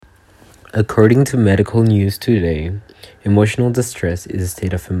According to medical news today, emotional distress is a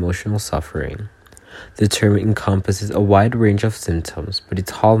state of emotional suffering. The term encompasses a wide range of symptoms, but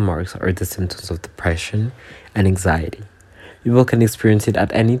its hallmarks are the symptoms of depression and anxiety. People can experience it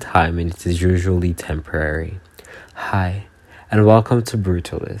at any time, and it is usually temporary. Hi, and welcome to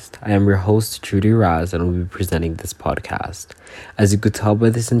Brutalist. I am your host, Judy Raz, and will be presenting this podcast. As you could tell by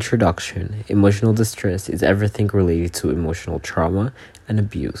this introduction, emotional distress is everything related to emotional trauma and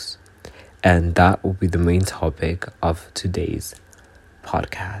abuse. And that will be the main topic of today's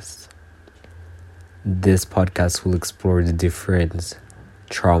podcast. This podcast will explore the different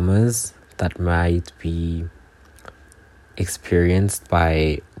traumas that might be experienced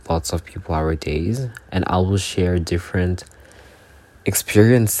by lots of people nowadays, and I will share different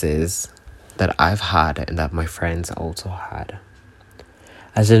experiences that I've had and that my friends also had.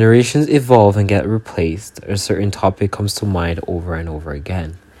 As generations evolve and get replaced, a certain topic comes to mind over and over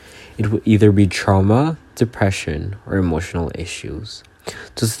again. It will either be trauma, depression, or emotional issues.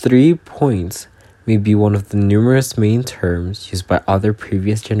 Those 3 points may be one of the numerous main terms used by other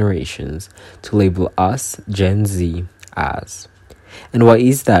previous generations to label us, Gen Z, as. And why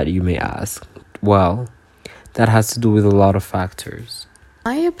is that, you may ask? Well, that has to do with a lot of factors.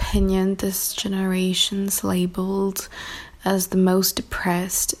 In my opinion, this generation's labeled as the most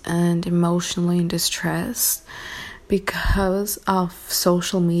depressed and emotionally distressed because of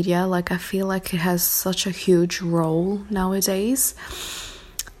social media. I feel like it has such a huge role nowadays.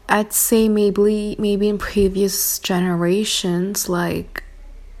 I'd say maybe in previous generations,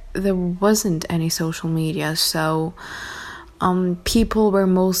 there wasn't any social media, so people were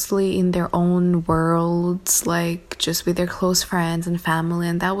mostly in their own worlds, just with their close friends and family,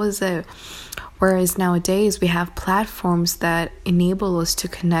 and that was it. Whereas nowadays we have platforms that enable us to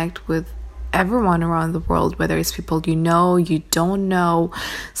connect with everyone around the world, whether it's people you know, you don't know,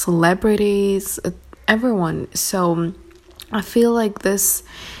 celebrities, everyone. So I feel like this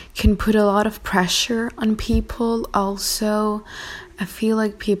can put a lot of pressure on people. Also, I feel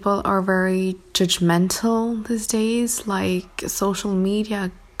like people are very judgmental these days. Social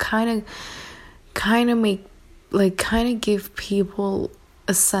media kind of give people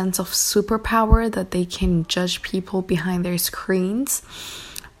a sense of superpower that they can judge people behind their screens,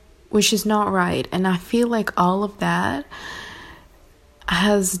 which is not right. And I feel like all of that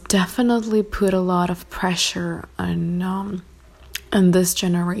has definitely put a lot of pressure on this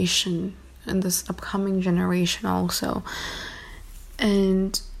generation and this upcoming generation also.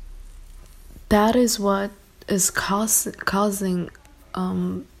 And that is what is causing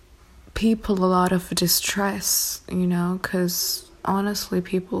people a lot of distress, because honestly,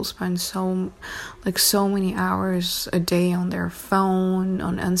 people spend so many hours a day on their phone,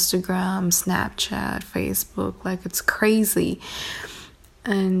 on Instagram, Snapchat, Facebook. It's crazy.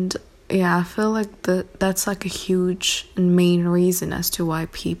 And yeah, I feel like that's a huge and main reason as to why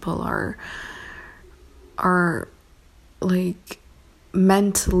people are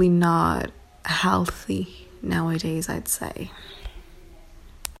mentally not healthy nowadays, I'd say.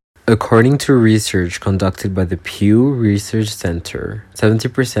 According to research conducted by the Pew Research Center,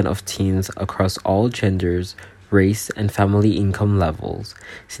 70% of teens across all genders, race, and family income levels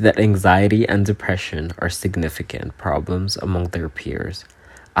see that anxiety and depression are significant problems among their peers,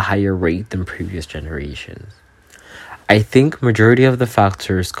 a higher rate than previous generations. I think majority of the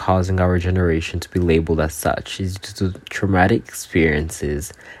factors causing our generation to be labeled as such is due to traumatic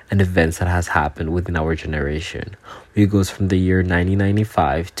experiences and events that has happened within our generation. We goes from the year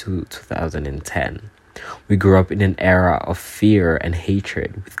 1995 to 2010. We grew up in an era of fear and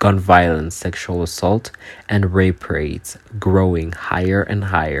hatred, with gun violence, sexual assault, and rape rates growing higher and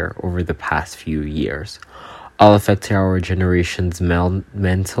higher over the past few years, all affecting our generation's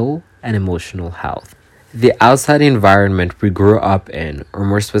mental and emotional health. The outside environment we grew up in, or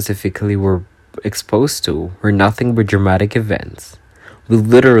more specifically were exposed to, were nothing but dramatic events. We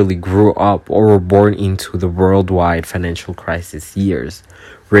literally grew up or were born into the worldwide financial crisis years,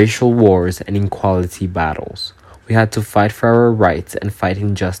 racial wars, and inequality battles. We had to fight for our rights and fight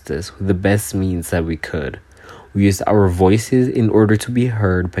injustice with the best means that we could. We used our voices in order to be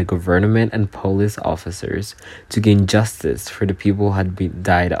heard by government and police officers to gain justice for the people who had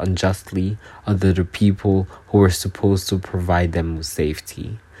died unjustly under the people who were supposed to provide them with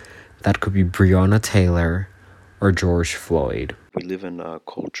safety. That could be Breonna Taylor or George Floyd. We live in a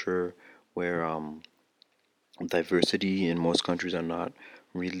culture where diversity in most countries are not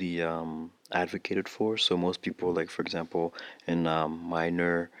really advocated for. So most people, for example, in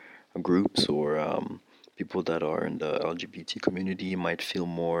minor groups or people that are in the LGBT community might feel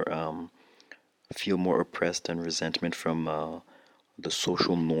more oppressed and resentment from the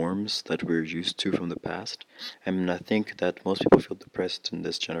social norms that we're used to from the past. I think that most people feel depressed in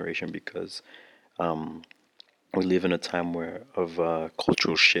this generation because um, we live in a time where of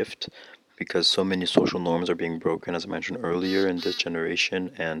cultural shift, because so many social norms are being broken, as I mentioned earlier, in this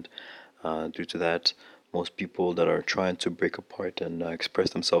generation, and due to that, most people that are trying to break apart and express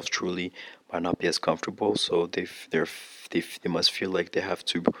themselves truly might not be as comfortable. So they must feel like they have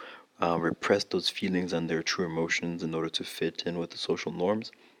to repress those feelings and their true emotions in order to fit in with the social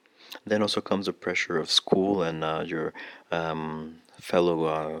norms. Then also comes the pressure of school and your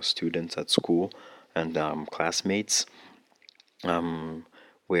fellow students at school and classmates, um,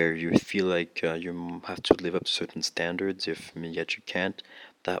 where you feel like you have to live up to certain standards, if yet you can't.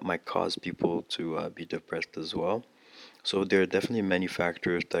 That might cause people to be depressed as well. So there are definitely many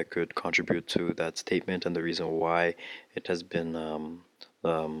factors that could contribute to that statement, and the reason why it has been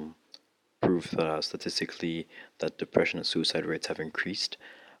um, proved statistically that depression and suicide rates have increased.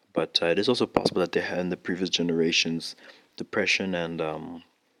 But it is also possible that they had in the previous generations, depression and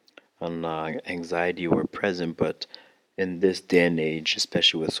anxiety were present, but in this day and age,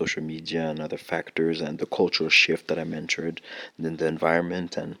 especially with social media and other factors and the cultural shift that I mentioned, then the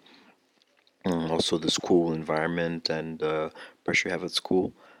environment and also the school environment and the pressure you have at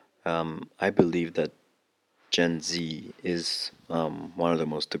school, I believe that Gen Z is one of the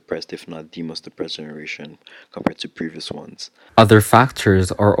most depressed, if not the most depressed generation compared to previous ones. Other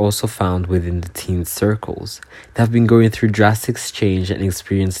factors are also found within the teen circles. They have been going through drastic change and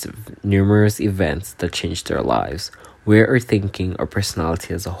experienced numerous events that changed their lives, way or thinking, or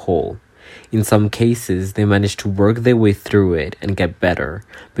personality as a whole. In some cases, they manage to work their way through it and get better,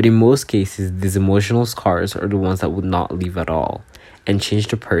 but in most cases, these emotional scars are the ones that would not leave at all and change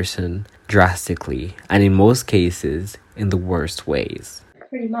the person drastically, and in most cases, in the worst ways.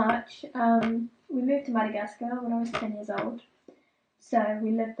 Pretty much. We moved to Madagascar when I was 10 years old. So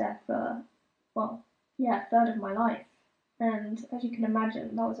we lived there for, well, yeah, a third of my life. And as you can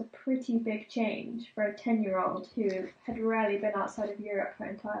imagine, that was a pretty big change for a 10-year-old who had rarely been outside of Europe her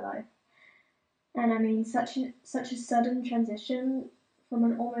entire life. And I mean, such a sudden transition from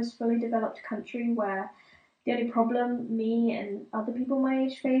an almost fully developed country where the only problem me and other people my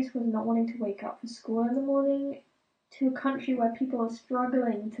age faced was not wanting to wake up for school in the morning, to a country where people are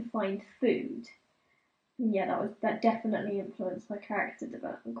struggling to find food. And yeah, that definitely influenced my character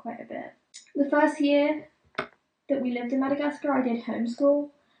development quite a bit. The first year that we lived in Madagascar, I did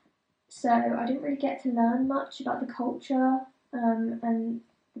homeschool, so I didn't really get to learn much about the culture and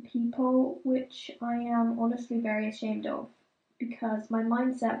the people, which I am honestly very ashamed of because my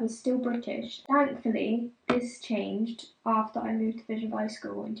mindset was still British. Thankfully, this changed after I moved to Vision Valley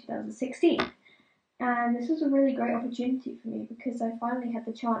School in 2016. And this was a really great opportunity for me because I finally had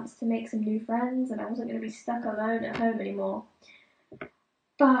the chance to make some new friends and I wasn't going to be stuck alone at home anymore.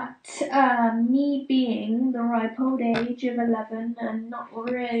 But me being the ripe old age of 11 and not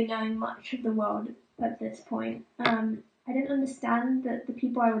really knowing much of the world at this point, I didn't understand that the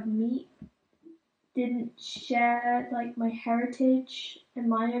people I would meet didn't share like my heritage and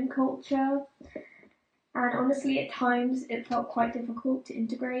my own culture. And honestly, at times it felt quite difficult to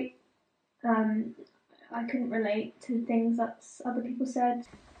integrate. I couldn't relate to things that other people said,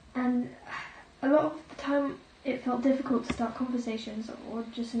 and a lot of the time it felt difficult to start conversations or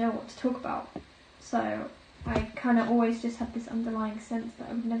just know what to talk about. So I kind of always just had this underlying sense that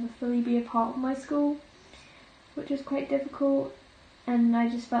I would never fully be a part of my school, which was quite difficult. And I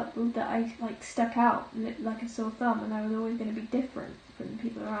just felt that I stuck out like a sore thumb, and I was always going to be different from the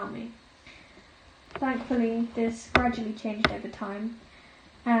people around me. Thankfully, this gradually changed over time,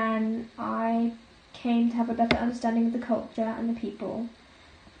 and I came to have a better understanding of the culture and the people,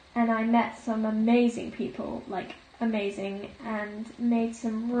 and I met some amazing people, amazing, and made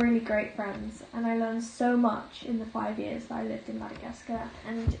some really great friends, and I learned so much in the 5 years that I lived in Madagascar,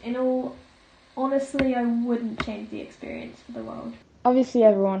 and in all honestly, I wouldn't change the experience for the world. Obviously,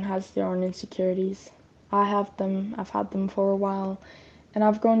 everyone has their own insecurities. I have them, I've had them for a while, and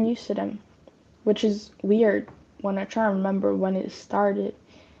I've grown used to them, which is weird when I try to remember when it started.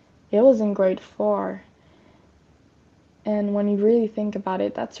 It was in grade 4, and when you really think about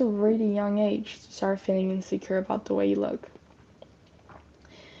it, that's a really young age to start feeling insecure about the way you look.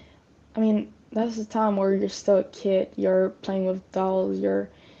 I mean, that's the time where you're still a kid, you're playing with dolls,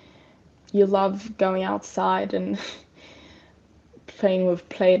 you love going outside and playing with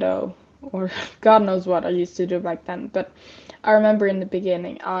Play-Doh, or God knows what I used to do back then. But I remember in the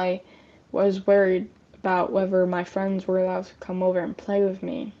beginning, I was worried about whether my friends were allowed to come over and play with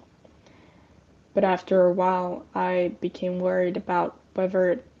me. But after a while, I became worried about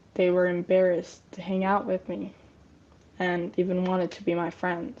whether they were embarrassed to hang out with me. and even wanted to be my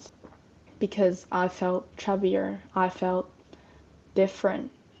friends because I felt chubbier, I felt different,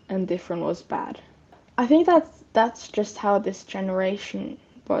 and different was bad. I think that's just how this generation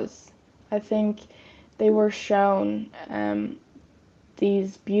was. I think they were shown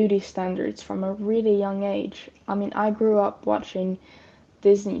these beauty standards from a really young age. I mean, I grew up watching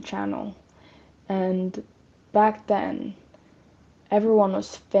Disney Channel, and back then everyone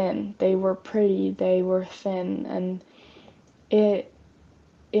was thin. They were pretty, they were thin, and it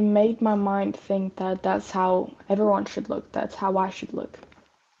made my mind think that that's how everyone should look, that's how I should look.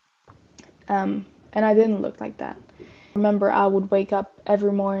 And I didn't look like that. I remember I would wake up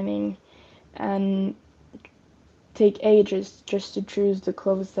every morning and take ages just to choose the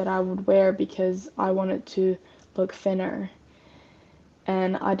clothes that I would wear because I wanted to look thinner.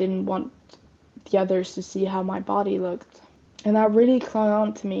 And I didn't want the others to see how my body looked. And that really clung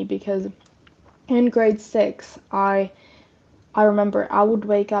on to me because in grade 6, I remember I would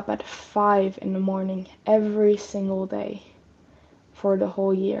wake up at 5 in the morning every single day for the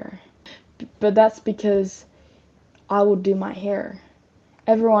whole year. But that's because I would do my hair.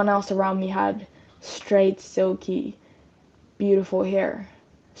 Everyone else around me had straight, silky, beautiful hair,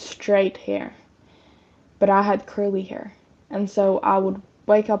 straight hair. But I had curly hair. And so I would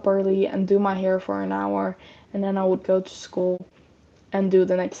wake up early and do my hair for an hour, and then I would go to school and do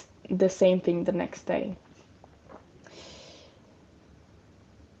the same thing the next day.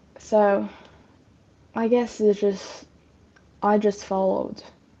 So I guess I just followed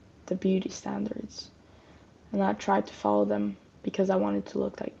the beauty standards, and I tried to follow them because I wanted to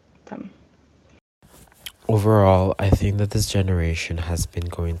look like them. Overall, I think that this generation has been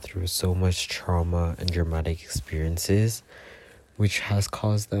going through so much trauma and dramatic experiences, which has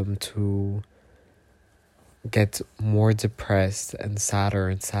caused them to get more depressed and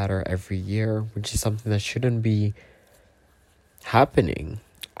sadder every year, which is something that shouldn't be happening.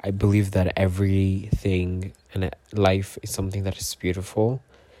 I believe that everything in life is something that is beautiful,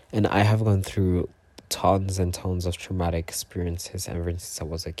 and I have gone through tons and tons of traumatic experiences ever since I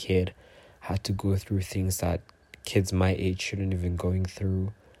was a kid. Had to go through things that kids my age shouldn't even going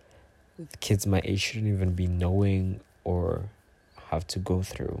through. Kids my age shouldn't even be knowing or have to go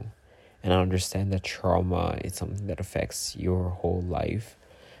through. And I understand that trauma is something that affects your whole life.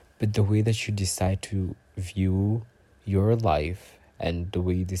 But the way that you decide to view your life and the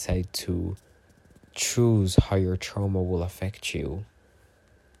way you decide to choose how your trauma will affect you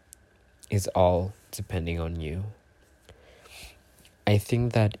is all depending on you. I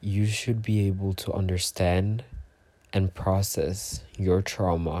think that you should be able to understand and process your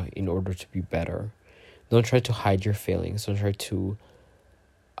trauma in order to be better. Don't try to hide your feelings. Don't try to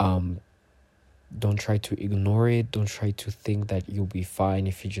ignore it. Don't try to think that you'll be fine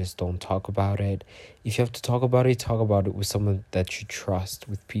if you just don't talk about it. If you have to talk about it with someone that you trust,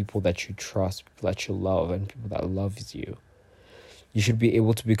 with people that you trust, people that you love, and people that loves you. You should be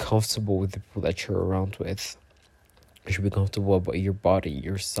able to be comfortable with the people that you're around with. You should be comfortable about your body,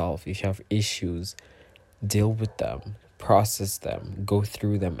 yourself. If you have issues, deal with them, process them, go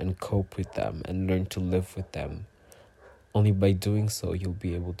through them, and cope with them, and learn to live with them. Only by doing so, you'll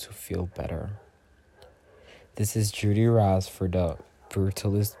be able to feel better. This is Judy Raz for the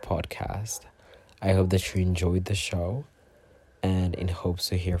Brutalist podcast. I hope that you enjoyed the show, and in hopes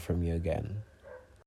to hear from you again.